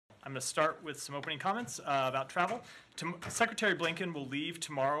I'm going to start with some opening comments about travel. Secretary Blinken will leave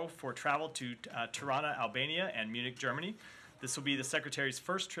tomorrow for travel to Tirana, Albania, and Munich, Germany. This will be the Secretary's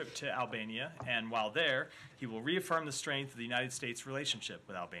first trip to Albania, and while there, he will reaffirm the strength of the United States' relationship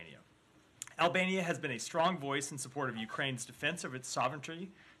with Albania. Albania has been a strong voice in support of Ukraine's defense of its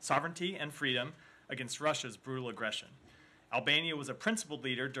sovereignty and freedom against Russia's brutal aggression. Albania was a principled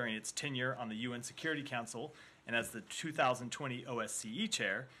leader during its tenure on the UN Security Council and as the 2020 OSCE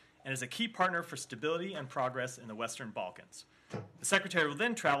chair, and is a key partner for stability and progress in the Western Balkans. The Secretary will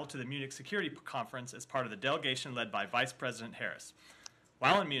then travel to the Munich Security Conference as part of the delegation led by Vice President Harris.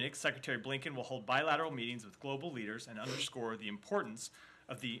 While in Munich, Secretary Blinken will hold bilateral meetings with global leaders and underscore the importance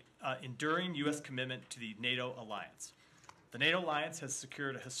of the enduring U.S. commitment to the NATO alliance. The NATO alliance has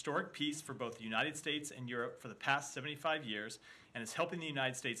secured a historic peace for both the United States and Europe for the past 75 years and is helping the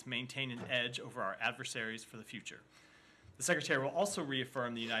United States maintain an edge over our adversaries for the future. The Secretary will also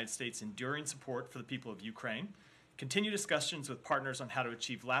reaffirm the United States' enduring support for the people of Ukraine, continue discussions with partners on how to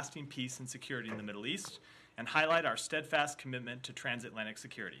achieve lasting peace and security in the Middle East, and highlight our steadfast commitment to transatlantic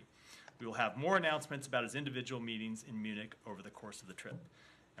security. We will have more announcements about his individual meetings in Munich over the course of the trip.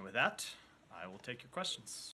 And with that, I will take your questions.